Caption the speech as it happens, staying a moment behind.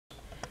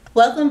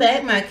Welcome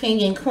back, my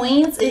king and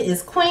queens. It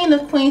is Queen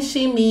of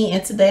QueenSheeMee,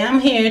 and today I'm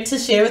here to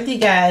share with you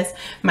guys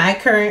my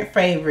current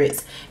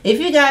favorites. If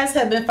you guys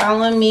have been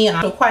following me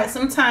for quite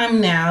some time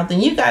now, then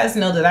you guys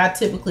know that I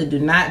typically do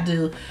not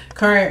do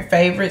current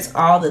favorites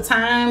all the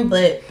time,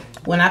 but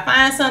when I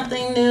find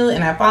something new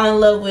and I fall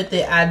in love with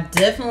it, I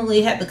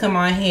definitely have to come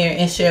on here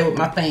and share with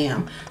my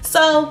fam.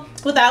 So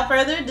without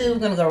further ado, we're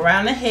gonna go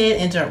right ahead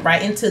and jump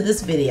right into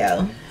this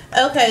video.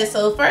 Okay,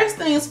 so first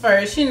things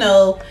first, you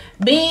know,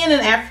 being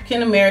an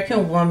African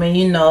American woman,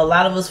 you know, a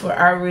lot of us were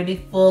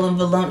already full and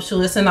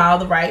voluptuous in all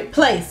the right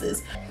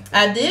places.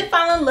 I did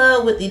fall in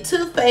love with the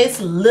Too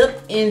Faced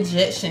lip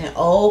injection.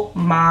 Oh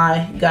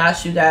my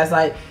gosh, you guys,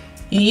 like,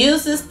 you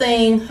use this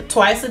thing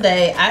twice a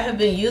day. I have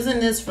been using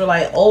this for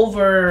like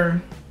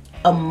over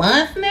a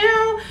month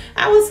now,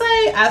 I would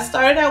say. I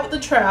started out with the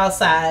trial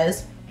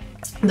size.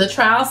 The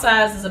trial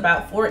size is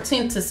about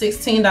 $14 to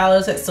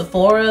 $16 at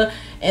Sephora,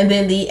 and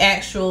then the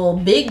actual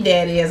Big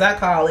Daddy, as I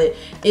call it,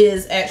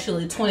 is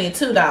actually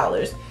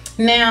 $22.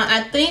 Now,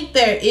 I think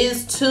there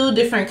is two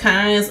different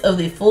kinds of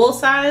the full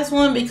size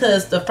one,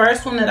 because the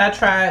first one that I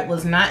tried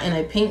was not in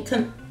a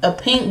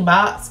pink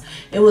box.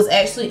 It was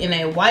actually in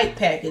a white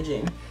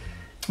packaging.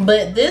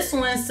 But this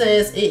one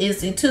says it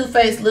is the Too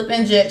Faced lip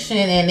injection,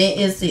 and it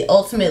is the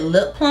ultimate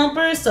lip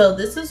plumper. So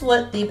this is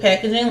what the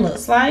packaging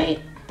looks like.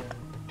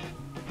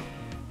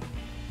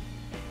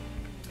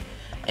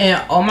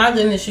 And oh my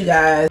goodness, you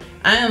guys,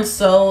 I am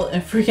so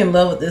in freaking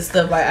love with this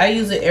stuff. Like, I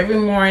use it every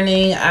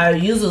morning. I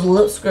use a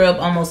lip scrub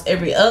almost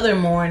every other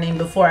morning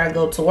before I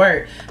go to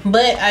work.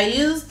 But I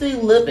use the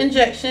lip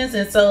injections,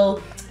 and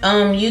so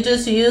you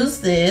just use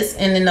this,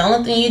 and then the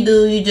only thing you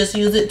do, you just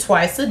use it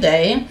twice a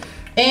day.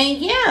 And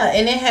yeah,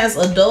 and it has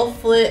a doe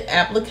foot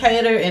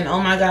applicator, and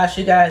oh my gosh,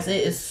 you guys,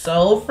 it is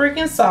so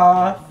freaking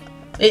soft.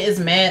 It is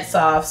mad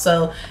soft.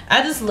 So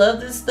I just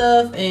love this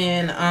stuff,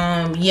 and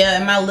yeah,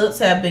 and my lips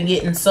have been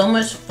getting so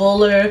much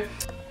fuller.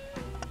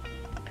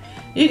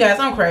 You guys,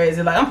 I'm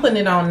crazy. Like, I'm putting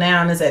it on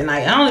now and it's at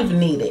night. I don't even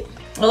need it.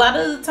 A lot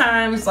of the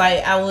times,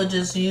 like, I will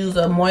just use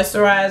a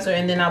moisturizer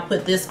and then I'll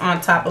put this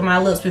on top of my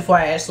lips before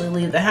I actually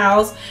leave the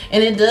house,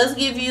 and it does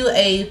give you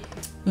a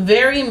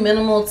very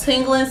minimal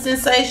tingling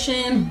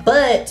sensation.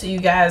 But you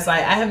guys,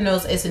 like, I have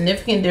noticed a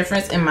significant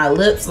difference in my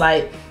lips,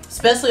 like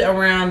especially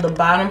around the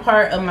bottom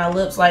part of my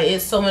lips. Like,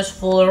 it's so much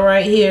fuller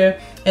right here,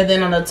 and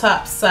then on the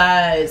top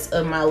sides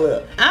of my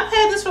lip. I've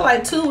had this for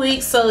like 2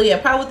 weeks, so yeah,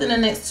 probably within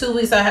the next 2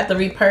 weeks I have to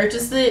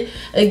repurchase it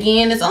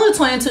again. It's only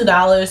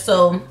 $22,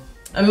 so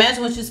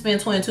imagine what you spend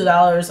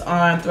 $22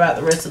 on throughout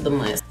the rest of the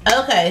month.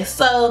 Okay,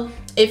 so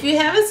if you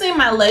haven't seen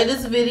my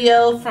latest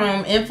video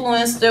from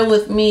Influenster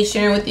with me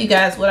sharing with you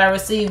guys what I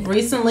received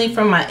recently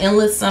from my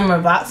Endless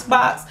Summer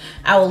VoxBox,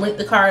 I will link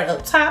the card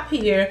up top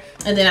here,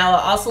 and then I will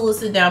also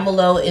list it down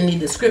below in the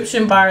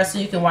description bar so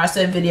you can watch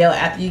that video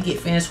after you get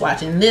finished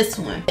watching this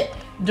one.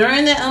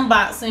 During the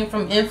unboxing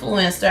from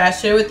Influenster, I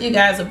share with you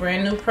guys a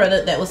brand new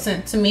product that was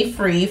sent to me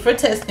free for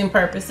testing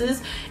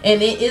purposes,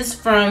 and it is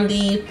from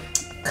the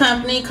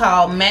company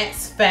called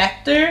Max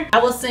Factor. I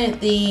was sent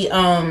the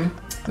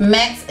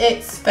Max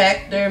X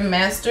Factor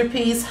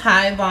Masterpiece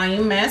High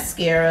Volume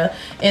Mascara,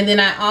 and then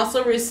I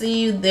also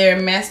received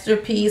their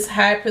Masterpiece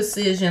High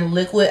Precision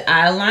Liquid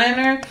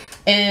Eyeliner,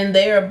 and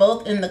they are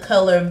both in the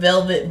color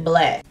Velvet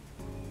Black.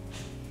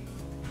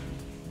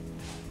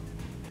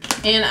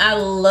 And I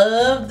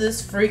love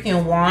this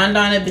freaking wand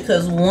on it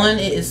because, one,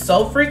 it is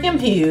so freaking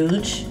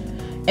huge,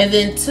 and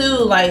then two,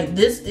 like,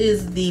 this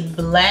is the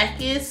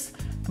blackest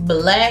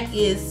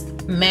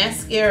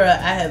mascara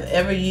I have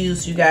ever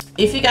used, you guys.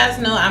 If you guys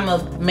know, I'm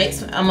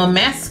a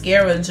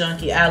mascara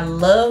junkie. I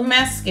love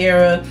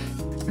mascara.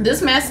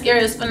 This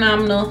mascara is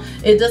phenomenal.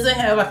 It doesn't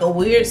have like a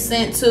weird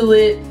scent to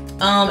it,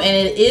 and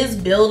it is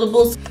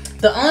buildable.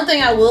 The only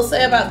thing I will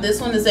say about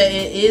this one is that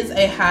it is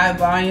a high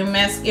volume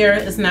mascara.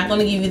 It's not going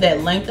to give you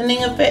that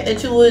lengthening effect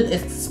that you would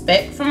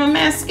expect from a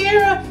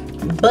mascara,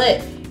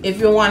 but if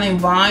you're wanting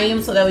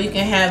volume so that way you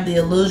can have the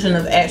illusion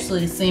of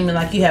actually seeming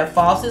like you have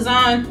falsies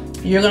on,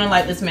 you're gonna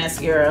like this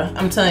mascara,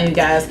 I'm telling you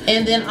guys.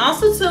 And then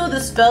also too,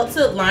 this felt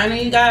tip liner,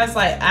 you guys,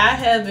 like, I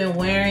have been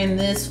wearing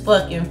this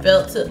fucking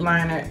felt tip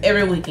liner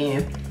every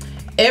weekend.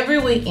 Every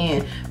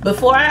weekend.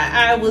 Before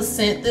I was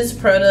sent this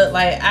product,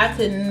 like, I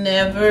could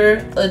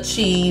never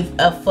achieve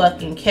a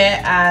fucking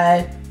cat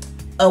eye,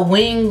 a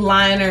wing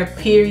liner,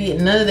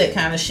 period, none of that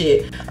kind of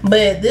shit.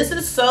 But this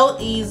is so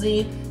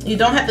easy. You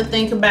don't have to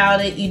think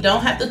about it. You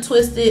don't have to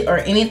twist it or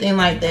anything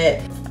like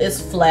that. It's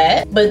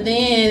flat, but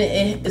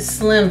then it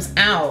slims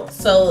out.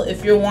 So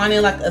if you're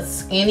wanting like a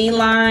skinny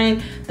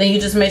line, then you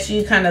just make sure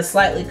you kind of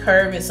slightly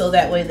curve it so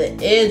that way the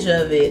edge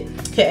of it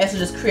can actually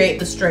just create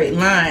the straight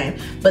line.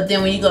 But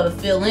then when you go to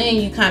fill in,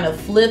 you kind of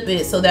flip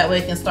it so that way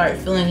it can start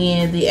filling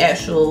in the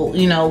actual,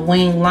 you know,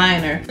 wing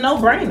liner. No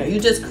brainer.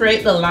 You just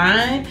create the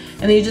line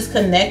and then you just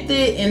connect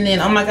it, and then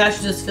oh my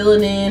gosh, you just fill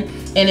it in,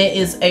 and it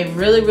is a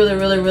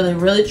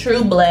really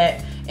true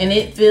black, and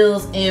it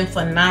fills in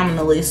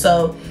phenomenally.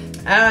 So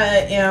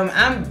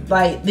I'm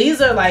like,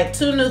 these are like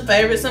 2 new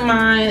favorites of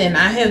mine, and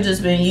I have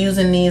just been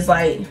using these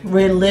like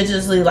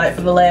religiously like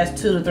for the last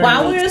 2 to 3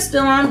 While weeks. we're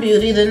still on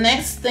beauty, the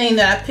next thing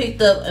that I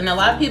picked up, and a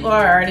lot of people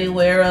are already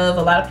aware of,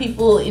 a lot of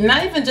people,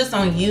 not even just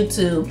on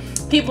YouTube,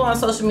 people on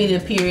social media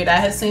period, I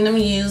have seen them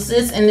use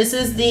this, and this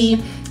is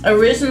the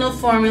original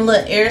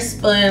formula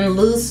airspun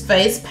loose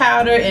face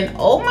powder. And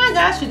oh my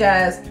gosh, you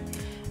guys,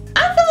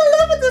 I fell in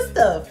love with this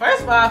stuff.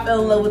 First of all, I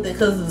fell in love with it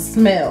because of the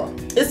smell.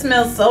 It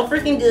smells so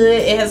freaking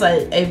good. It has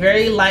a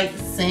very light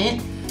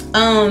scent.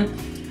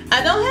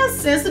 I don't have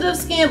sensitive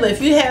skin, but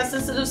if you have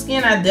sensitive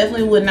skin, I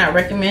definitely would not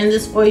recommend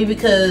this for you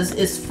because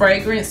it's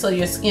fragrant, so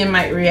your skin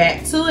might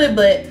react to it.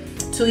 But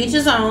to each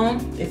his own.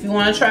 If you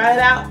want to try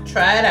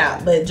it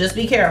out, but just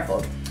be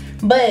careful.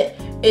 But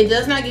it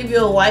does not give you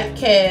a white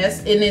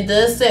cast, and it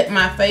does set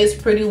my face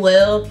pretty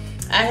well.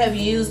 I have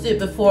used it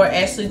before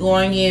actually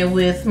going in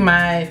with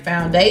my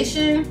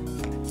foundation,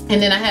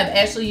 and then I have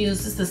actually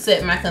used this to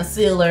set my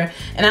concealer,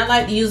 and I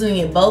like using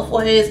it both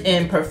ways,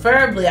 and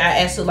preferably I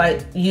actually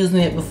like using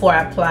it before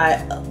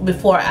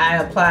I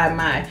apply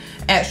my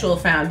actual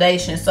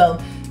foundation. So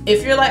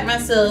if you're like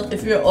myself,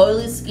 if you're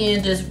oily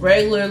skin just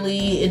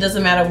regularly, it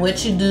doesn't matter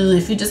what you do.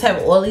 If you just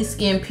have oily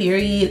skin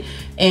period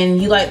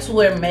and you like to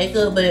wear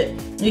makeup, but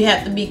you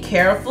have to be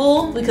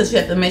careful because you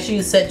have to make sure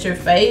you set your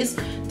face,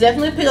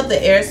 definitely pick up the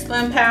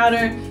airspun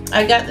powder.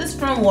 I got this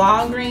from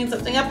Walgreens. I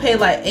think I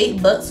paid like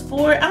 $8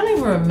 for it. I don't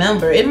even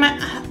remember. It might,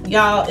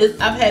 y'all,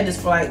 I've had this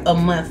for like a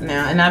month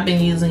now, and I've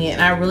been using it,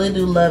 and I really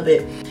do love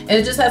it. And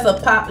it just has a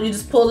pop. You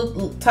just pull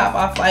the top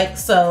off like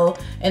so,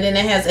 and then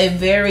it has a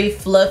very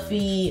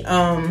fluffy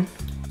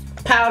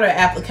powder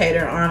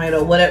applicator on it,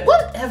 or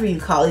whatever you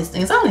call these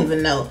things. I don't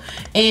even know.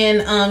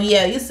 And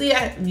yeah, you see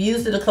I've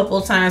used it a couple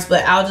of times,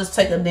 but I'll just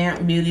take a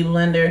damp beauty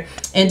blender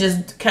and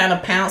just kind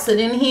of pounce it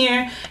in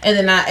here, and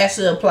then I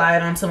actually apply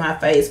it onto my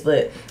face.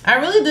 But I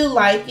really do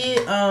like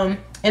it.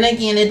 And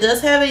again, it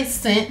does have a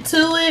scent to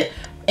it.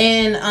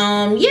 And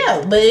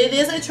yeah, but it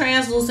is a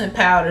translucent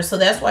powder, so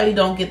that's why you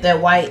don't get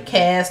that white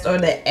cast or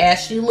that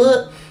ashy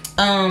look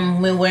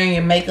when wearing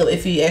your makeup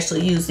if you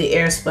actually use the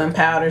airspun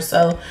powder.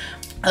 So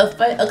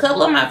a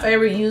couple of my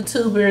favorite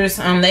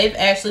YouTubers, they've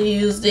actually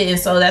used it, and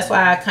so that's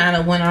why I kind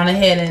of went on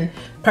ahead and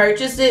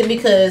purchased it,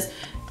 because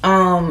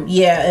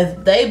yeah,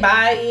 if they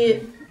buy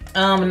it,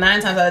 9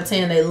 times out of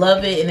 10 they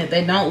love it, and if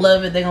they don't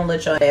love it, they're gonna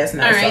let your ass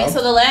know. All right,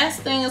 so the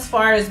last thing as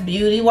far as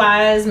beauty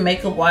wise,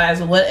 makeup wise,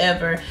 or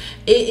whatever,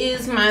 it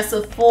is my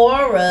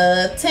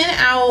Sephora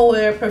 10-Hour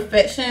Wear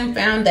Perfection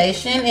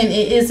Foundation, and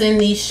it is in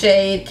the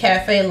shade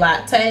Cafe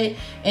Latte,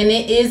 and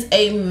it is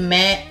a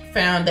matte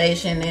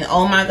foundation. And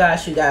oh my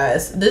gosh, you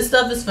guys, this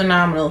stuff is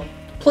phenomenal.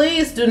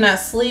 Please do not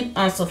sleep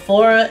on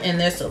Sephora and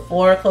their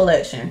Sephora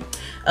collection.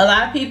 A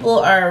lot of people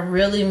are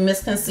really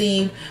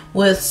misconceived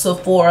with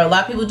Sephora. A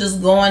lot of people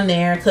just go in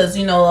there because,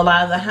 you know, a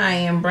lot of the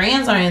high-end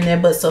brands are in there,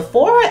 but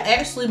Sephora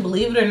actually,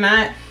 believe it or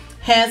not,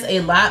 has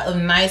a lot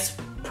of nice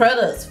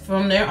products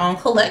from their own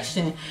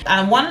collection.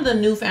 I wanted a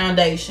new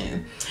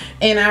foundation,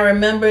 and I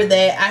remember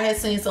that I had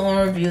seen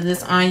someone review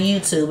this on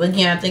YouTube.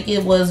 Again, I think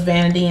it was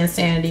Vanity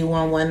Insanity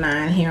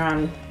 119 here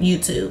on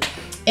YouTube.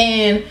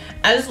 And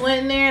I just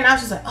went in there and I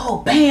was just like,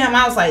 oh bam,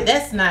 I was like,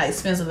 that's not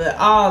expensive at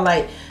all.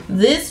 Like,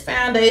 this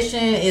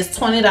foundation is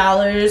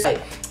 $20. Like,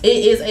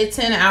 it is a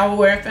 10-hour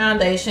wear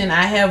foundation.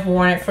 I have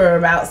worn it for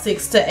about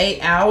 6 to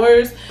 8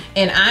 hours,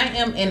 and I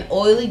am an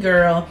oily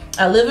girl.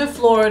 I live in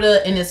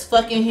Florida and it's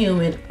fucking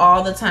humid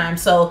all the time,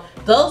 so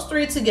those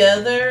three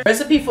together,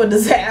 recipe for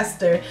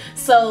disaster.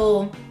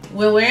 So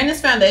when wearing this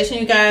foundation,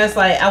 you guys,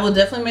 like, I would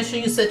definitely make sure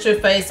you set your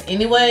face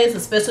anyways,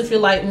 especially if you're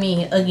like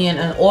me, again,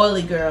 an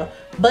oily girl.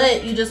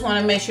 But you just want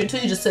to make sure too,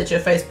 you just set your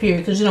face period,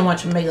 because you don't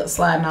want your makeup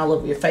sliding all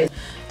over your face.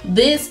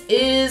 This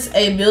is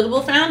a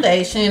buildable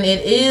foundation.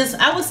 It is,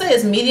 I would say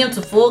it's medium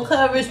to full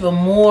coverage, but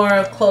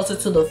more closer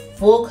to the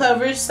full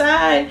coverage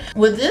side.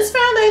 With this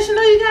foundation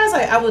though, you guys,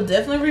 like, I would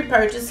definitely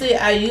repurchase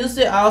it. I used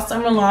it all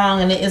summer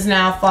long, and it is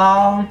now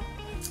fall.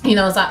 You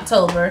know, it's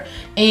October,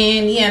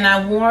 and yeah, and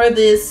I wore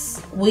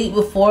this week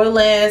before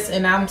last,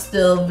 and I'm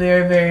still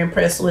very, very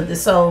impressed with it.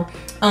 So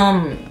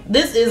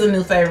this is a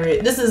new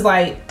favorite. This is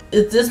like,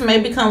 this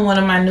may become one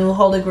of my new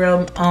holy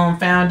grail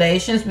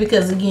foundations,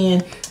 because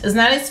again, it's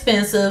not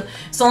expensive.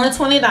 It's only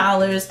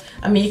 $20.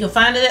 I mean, you can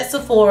find it at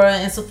Sephora,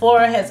 and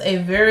Sephora has a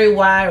very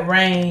wide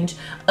range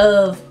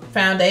of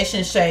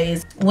foundation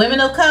shades. Women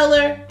of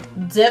color,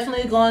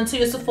 definitely go into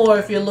your Sephora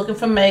if you're looking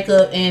for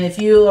makeup, and if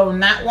you are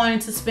not wanting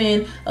to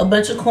spend a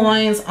bunch of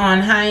coins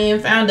on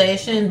high-end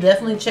foundation,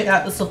 definitely check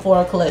out the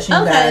Sephora collection,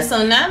 okay, guys.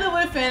 So now that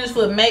we're finished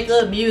with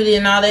makeup, beauty,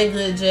 and all that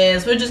good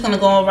jazz, we're just gonna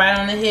go right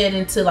on ahead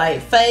into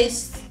like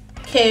face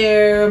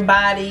care,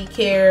 body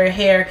care,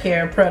 hair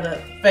care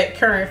product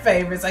current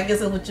favorites. I guess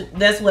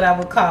that's what I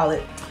would call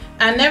it.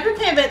 I never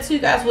came back to you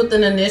guys with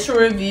an initial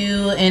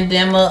review and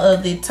demo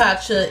of the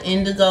Tatcha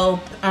Indigo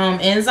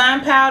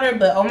enzyme powder,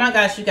 but oh my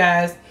gosh, you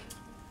guys,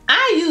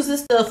 I use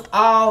this stuff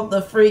all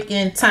the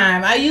freaking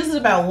time. I use it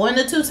about 1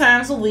 to 2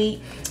 times a week.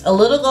 A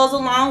little goes a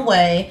long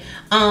way.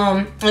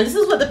 And this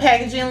is what the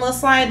packaging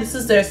looks like. This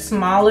is their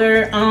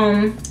smaller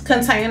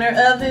container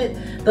of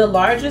it. The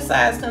larger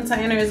size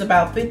container is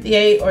about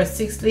 $58 or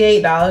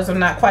 $68. I'm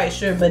not quite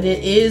sure, but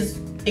it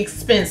is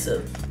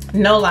expensive.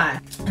 No lie.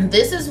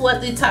 This is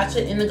what the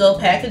Tatcha Indigo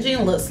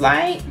packaging looks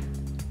like.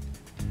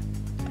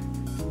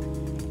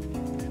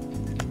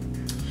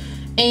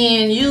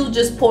 And you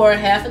just pour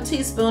half a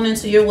teaspoon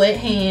into your wet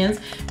hands,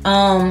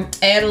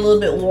 add a little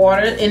bit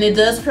water, and it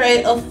does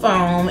create a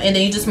foam, and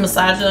then you just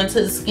massage it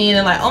onto the skin,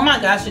 and like, oh my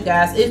gosh, you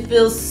guys, it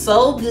feels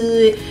so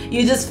good.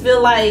 You just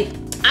feel like,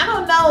 I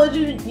don't know,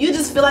 you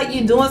just feel like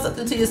you're doing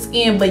something to your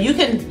skin, but you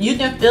can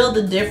feel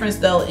the difference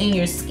though in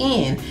your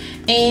skin.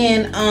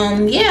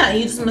 And yeah,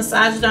 you just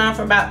massage it on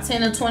for about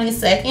 10 to 20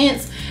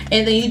 seconds,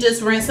 and then you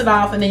just rinse it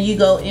off, and then you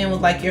go in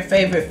with like your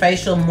favorite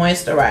facial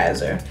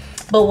moisturizer.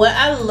 But what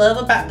I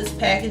love about this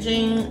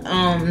packaging,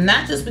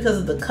 not just because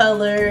of the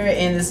color,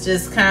 and it's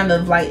just kind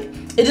of like,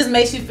 it just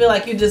makes you feel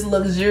like you're just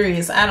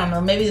luxurious. I don't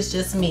know, maybe it's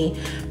just me,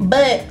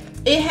 but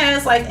it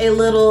has like a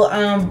little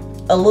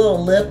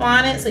lip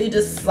on it, so you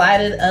just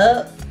slide it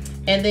up,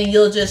 and then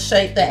you'll just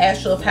shake the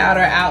actual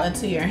powder out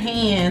into your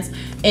hands,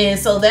 and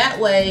so that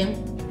way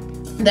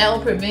that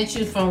will prevent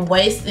you from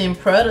wasting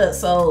products.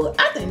 So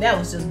I think that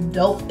was just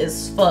dope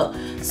as fuck.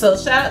 So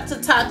shout out to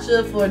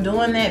Tatcha for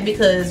doing that,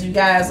 because you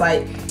guys,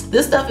 like,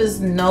 this stuff is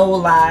no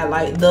lie,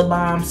 like the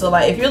bomb. So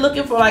like if you're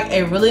looking for like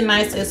a really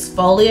nice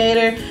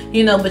exfoliator,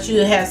 you know, but you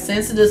have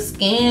sensitive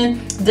skin,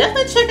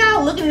 definitely check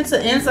out looking into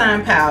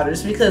enzyme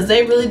powders, because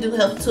they really do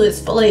help to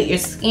exfoliate your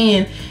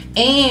skin,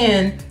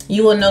 and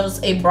you will notice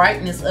a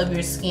brightness of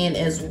your skin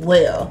as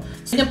well.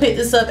 So you can pick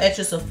this up at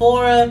your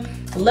Sephora.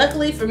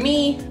 Luckily for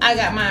me, I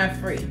got mine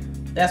free.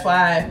 That's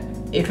why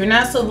if you're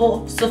not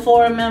a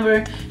Sephora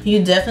member,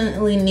 you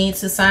definitely need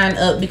to sign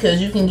up,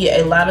 because you can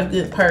get a lot of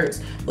good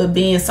perks with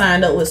being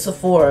signed up with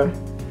Sephora.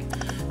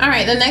 All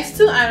right, the next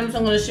 2 items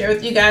I'm going to share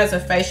with you guys are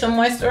facial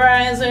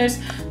moisturizers.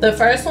 The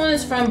first one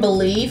is from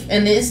Belief,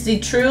 and it's the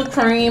True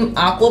Cream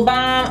Aqua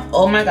Bomb.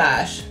 Oh my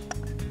gosh.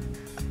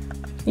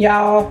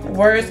 Y'all,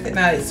 words could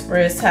not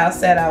express how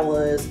sad I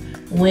was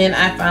when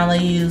I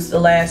finally used the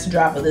last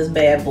drop of this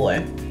bad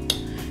boy.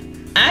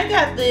 I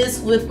got this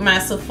with my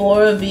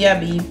Sephora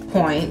VIB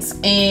points,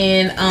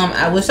 and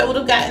I wish I would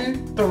have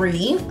gotten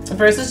 3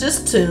 versus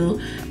just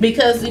 2,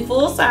 because the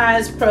full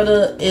size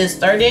product is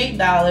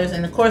 $38,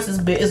 and of course it's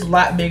a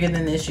lot bigger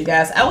than this, you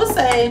guys. I would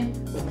say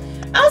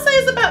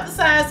it's about the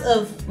size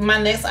of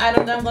my next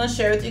item that I'm going to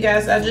share with you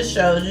guys that I just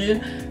showed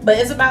you, but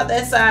it's about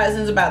that size,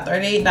 and it's about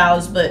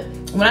 $38. But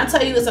when I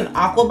tell you it's an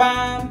Aqua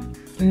Bomb,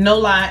 no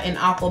lie, an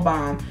Aqua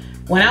Bomb.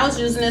 When I was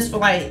using this for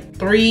like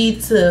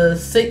 3 to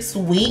 6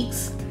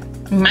 weeks,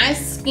 my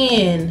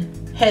skin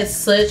has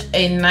such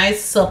a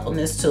nice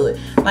suppleness to it.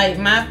 Like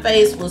my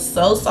face was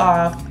so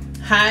soft,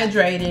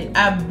 hydrated.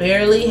 I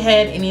barely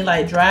had any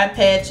like dry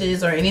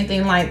patches or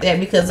anything like that,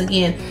 because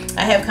again,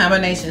 I have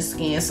combination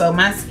skin, so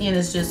my skin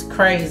is just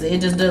crazy. It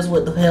just does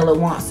what the hell it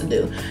wants to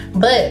do.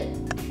 But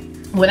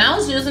when I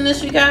was using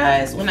this, you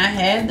guys, when I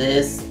had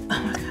this, oh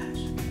my gosh,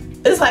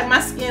 it's like my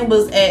skin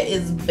was at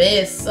its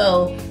best.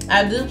 So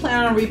I do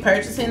plan on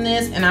repurchasing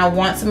this, and I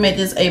want to make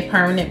this a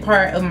permanent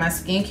part of my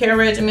skincare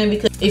regimen,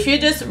 because if you're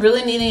just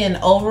really needing an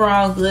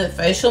overall good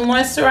facial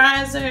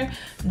moisturizer,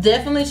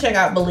 definitely check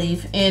out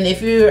Belief. And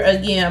if you're,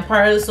 again,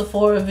 part of the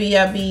Sephora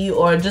VIB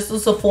or just a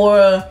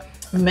Sephora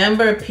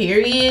member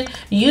period,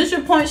 use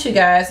your points, you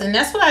guys. And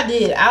that's what I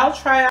did. I'll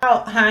try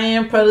out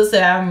high-end products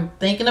that I'm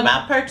thinking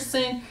about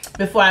purchasing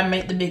before I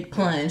make the big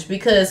plunge,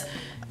 because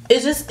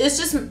it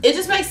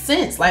just makes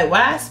sense. Like,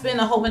 why spend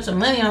a whole bunch of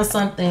money on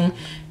something,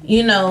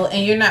 you know,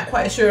 and you're not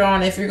quite sure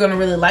on if you're gonna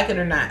really like it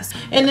or not.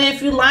 And then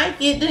if you like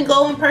it, then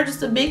go and purchase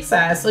the big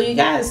size. So you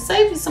guys,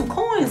 save you some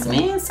coins,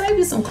 man. Save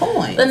you some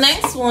coins. The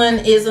next one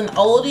is an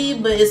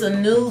oldie, but it's a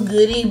new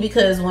goodie,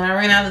 because when I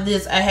ran out of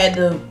this, I had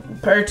to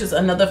purchase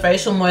another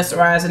facial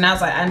moisturizer, and I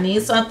was like, I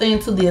need something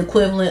to the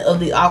equivalent of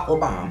the Aqua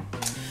Bomb.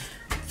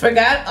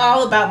 Forgot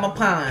all about my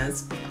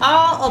Pond's.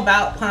 All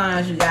about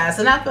Pond's, you guys.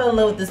 And I fell in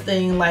love with this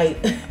thing.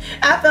 Like,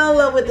 I fell in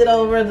love with it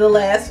over the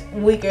last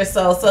week or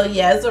so. So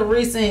yeah, it's a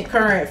recent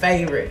current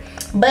favorite.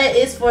 But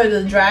it's for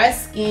the dry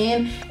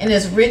skin, and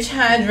it's rich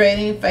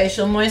hydrating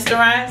facial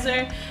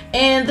moisturizer.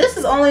 And this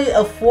is only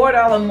a $4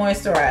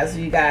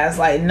 moisturizer, you guys.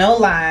 Like, no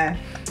lie.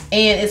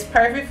 And it's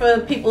perfect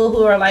for people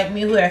who are like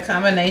me, who have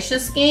combination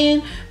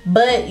skin,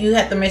 but you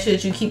have to make sure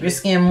that you keep your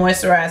skin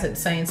moisturized at the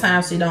same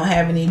time, so you don't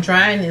have any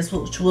dryness,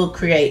 which will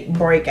create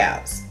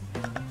breakouts.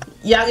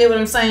 Y'all get what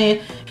I'm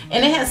saying?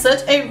 And it has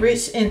such a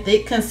rich and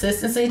thick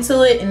consistency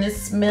to it, and it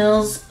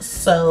smells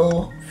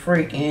so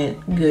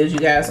freaking good, you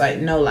guys. Like,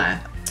 no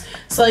lie.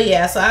 So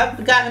yeah, so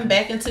I've gotten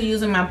back into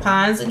using my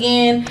Pond's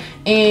again,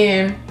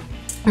 and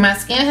my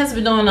skin has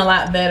been doing a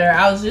lot better.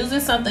 I was using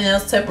something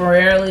else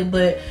temporarily,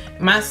 but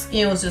my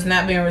skin was just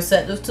not being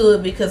receptive to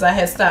it because I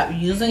had stopped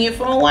using it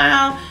for a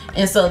while.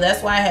 And so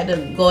that's why I had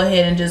to go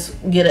ahead and just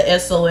get a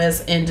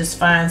SOS and just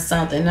find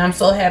something. And I'm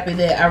so happy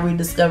that I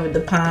rediscovered the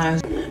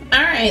Pond's.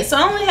 Alright, so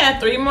I only have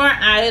 3 more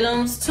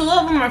items. 2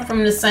 of them are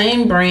from the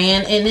same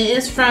brand, and it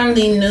is from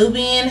the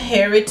Nubian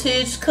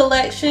Heritage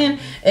collection,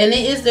 and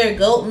it is their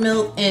goat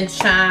milk and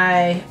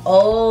chai.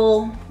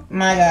 Oh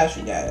my gosh,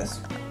 you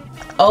guys.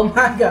 Oh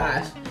my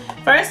gosh.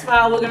 First of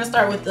all, we're gonna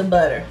start with the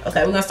butter.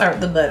 Okay, we're gonna start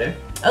with the butter.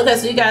 Okay,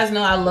 so you guys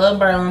know I love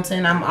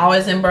Burlington. I'm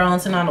always in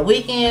Burlington on the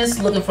weekends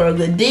looking for a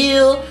good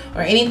deal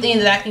or anything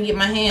that I can get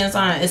my hands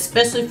on,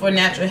 especially for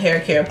natural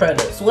hair care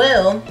products.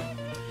 Well,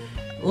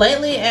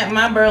 lately at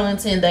my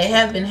Burlington, they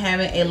have been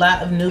having a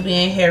lot of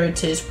Nubian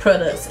Heritage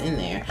products in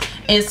there.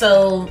 And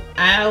so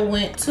I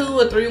went 2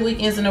 or 3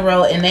 weekends in a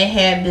row and they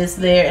had this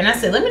there. And I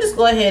said, let me just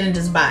go ahead and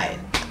just buy it.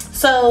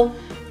 So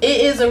it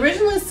is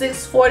originally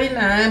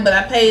 $6.49, but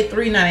I paid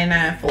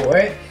 $3.99 for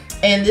it.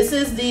 And this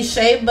is the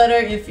shea butter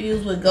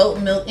infused with goat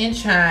milk and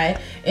chai,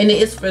 and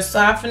it is for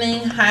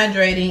softening,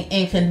 hydrating,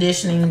 and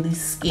conditioning the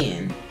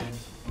skin.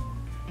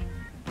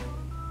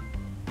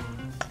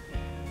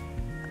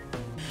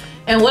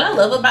 And what I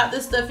love about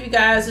this stuff, you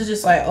guys, is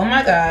just like, oh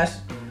my gosh,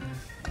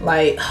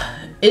 like,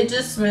 it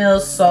just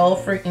smells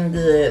so freaking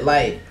good.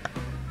 Like,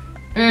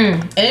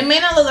 and it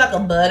may not look like a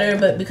butter,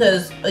 but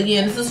because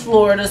again, this is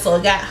Florida, so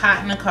it got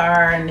hot in the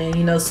car and then,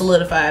 you know,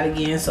 solidified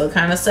again, so it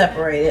kind of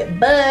separated,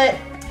 but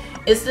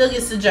it still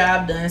gets the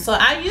job done. So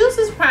I use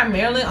this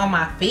primarily on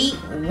my feet.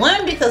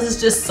 One, because it's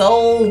just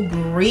so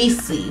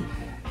greasy.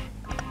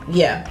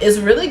 Yeah, it's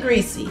really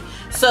greasy.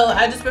 So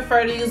I just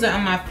prefer to use it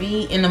on my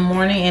feet in the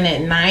morning and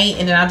at night,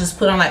 and then I'll just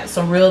put on like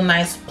some real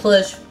nice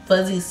plush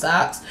fuzzy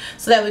socks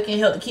so that we can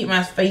help to keep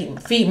my feet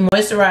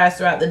moisturized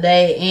throughout the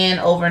day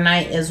and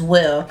overnight as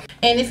well.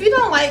 And if you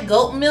don't like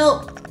goat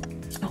milk,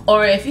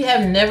 or if you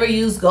have never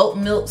used goat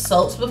milk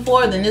soaps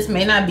before, then this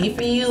may not be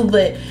for you,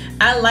 but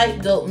I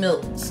like goat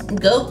milk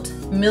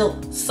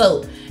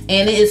soap,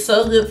 and it is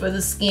so good for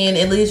the skin.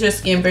 It leaves your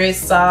skin very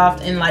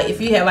soft, and like if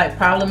you have like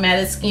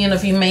problematic skin, or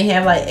if you may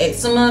have like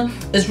eczema,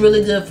 it's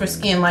really good for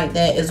skin like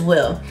that as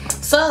well.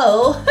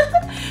 So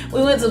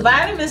we went to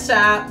Vitamin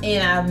Shop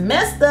and I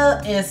messed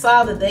up and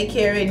saw that they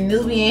carried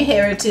Nubian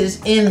Heritage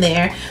in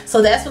there,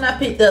 so that's when I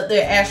picked up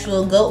their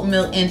actual goat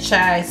milk and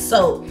chai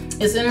soap.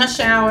 It's in my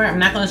shower. I'm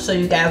not going to show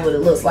you guys what it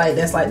looks like.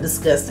 That's like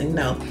disgusting,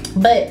 no.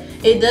 But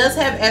it does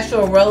have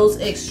actual rose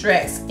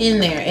extracts in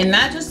there, and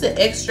not just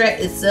the extract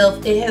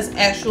itself, it has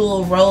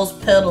actual rose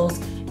petals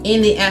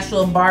in the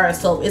actual bar of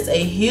soap. It's a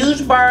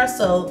huge bar of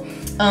soap,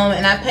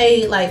 and I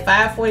paid like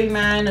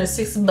 $5.49 or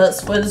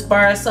 $6 for this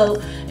bar of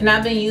soap, and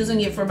I've been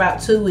using it for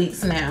about 2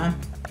 weeks now,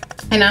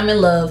 and I'm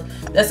in love.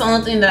 That's the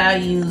only thing that I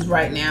use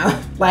right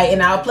now. Like,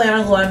 and I'll plan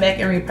on going back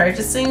and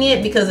repurchasing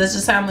it because that's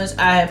just how much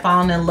I have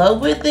fallen in love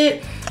with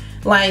it.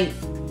 Like,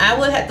 I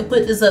would have to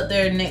put this up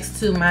there next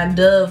to my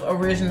Dove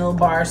original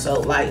bar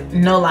soap, like,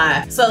 no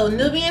lie. So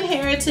Nubian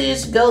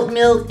Heritage, goat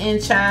milk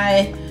and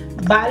chai,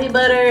 body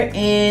butter,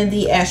 and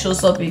the actual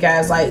soap, you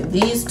guys. Like,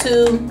 these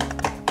 2,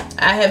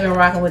 I have been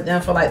rocking with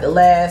them for like the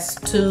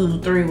last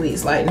 2-3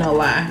 weeks, like, no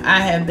lie.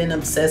 I have been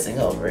obsessing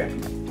over it.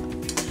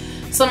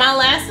 So my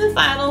last and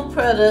final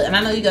product, and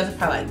I know you guys are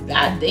probably like,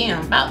 god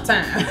damn, about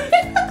time.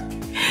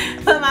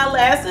 But my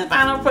last and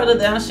final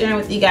product that I'm sharing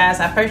with you guys,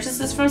 I purchased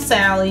this from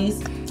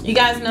Sally's. You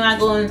guys know I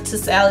go into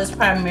Sally's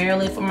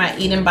primarily for my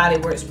Eat and Body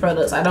Works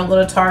products. I don't go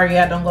to Target,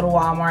 I don't go to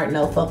Walmart,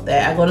 no, fuck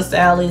that. I go to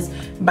Sally's,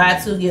 buy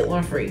 2, get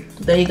 1 free.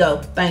 There you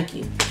go, thank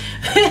you.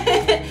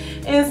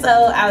 And so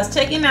I was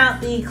checking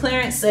out the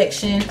clearance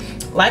section,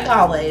 like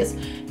always,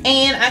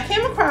 and I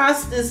came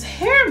across this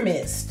hair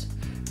mist.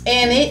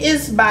 And it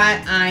is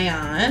by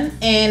Ion,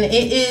 and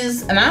it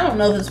is, and I don't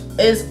know if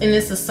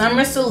it's a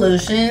summer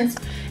solutions,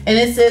 and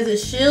it says it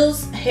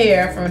shields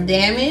hair from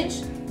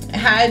damage,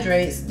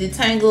 hydrates,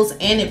 detangles,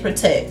 and it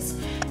protects.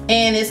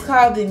 And it's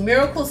called the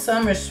Miracle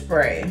Summer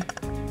Spray.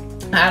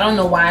 I don't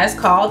know why it's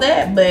called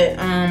that, but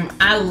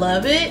I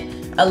love it.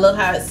 I love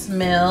how it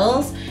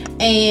smells,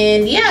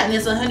 and yeah, and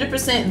it's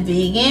 100%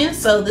 vegan.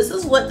 So this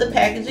is what the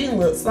packaging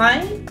looks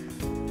like,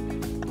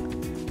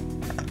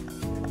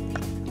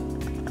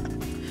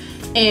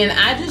 and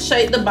I just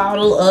shake the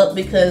bottle up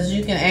because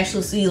you can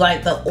actually see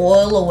like the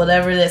oil or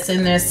whatever that's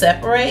in there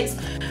separates.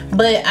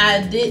 But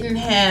I didn't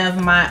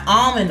have my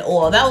almond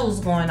oil. That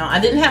was going on. I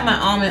didn't have my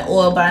almond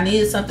oil, but I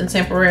needed something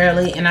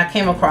temporarily, and I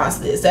came across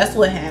this. That's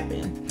what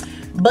happened.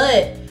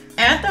 But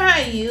after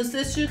I used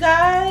this, you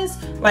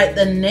guys, like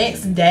the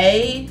next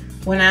day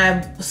when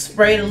I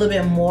sprayed a little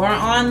bit more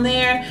on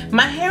there,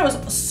 my hair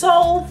was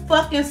so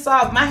fucking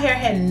soft. My hair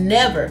had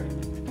never,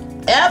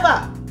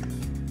 ever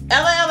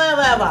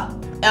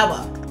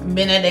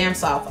been that damn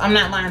soft. I'm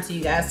not lying to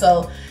you guys.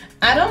 So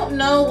I don't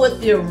know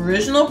what the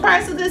original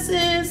price of this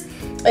is.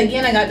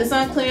 Again, I got this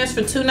on clearance for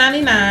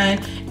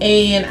 $2.99,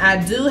 and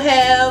I do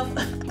have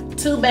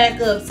 2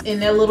 backups in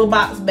their little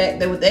box back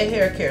there with their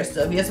hair care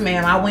stuff. Yes,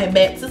 ma'am. I went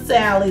back to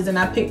Sally's and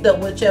I picked up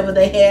whichever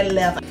they had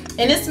left.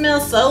 And it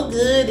smells so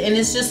good and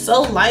it's just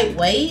so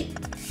lightweight.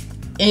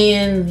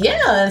 And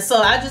yeah, and so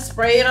I just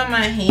spray it on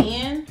my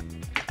hand.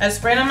 I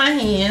spray it on my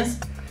hands.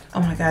 Oh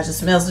my gosh, it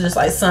smells just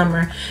like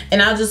summer.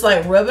 And I'll just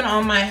like rub it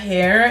on my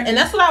hair. And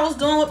that's what I was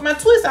doing with my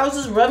twists. I was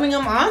just rubbing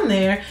them on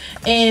there.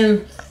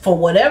 And for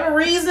whatever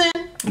reason,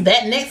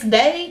 that next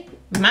day,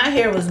 my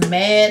hair was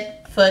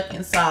mad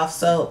fucking soft.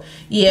 So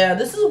yeah,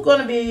 this is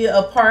going to be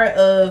a part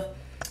of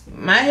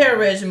my hair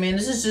regimen.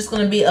 This is just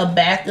going to be a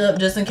backup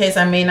just in case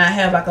I may not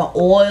have like an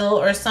oil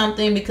or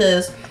something,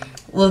 because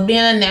with being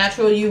a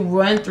natural, you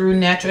run through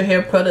natural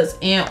hair products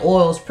and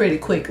oils pretty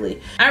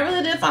quickly. I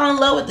really did fall in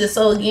love with this.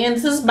 So again,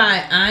 this is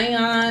by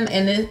Ion,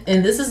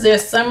 and this is their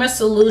Summer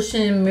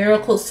Solution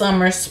Miracle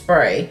Summer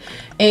Spray.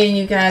 And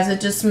you guys, it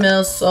just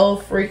smells so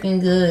freaking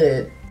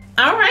good.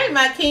 All right,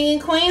 my king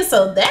and queen,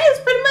 so that is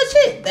pretty much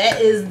it.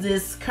 That is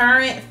this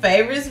current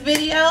favorites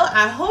video.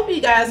 I hope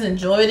you guys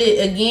enjoyed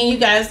it. Again, you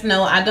guys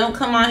know I don't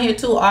come on here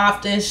too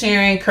often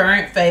sharing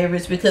current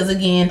favorites, because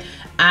again,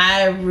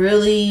 I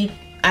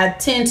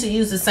tend to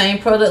use the same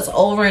products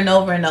over and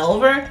over and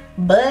over.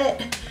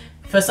 But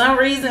for some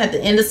reason, at the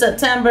end of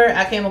September,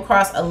 I came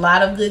across a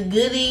lot of good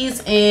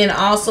goodies, and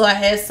also I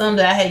had some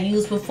that I had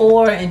used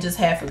before and just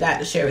had forgot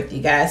to share with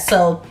you guys.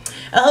 So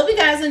I hope you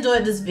guys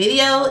enjoyed this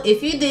video.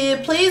 If you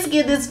did, please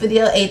give this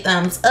video a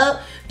thumbs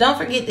up. Don't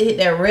forget to hit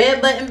that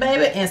red button,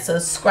 baby, and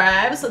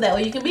subscribe, so that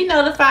way you can be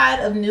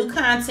notified of new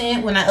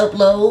content when I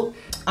upload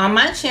on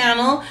my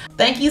channel.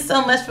 Thank you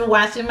so much for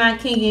watching, my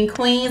king and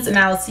queens, and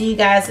I will see you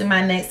guys in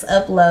my next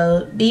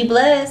upload. Be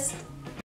blessed.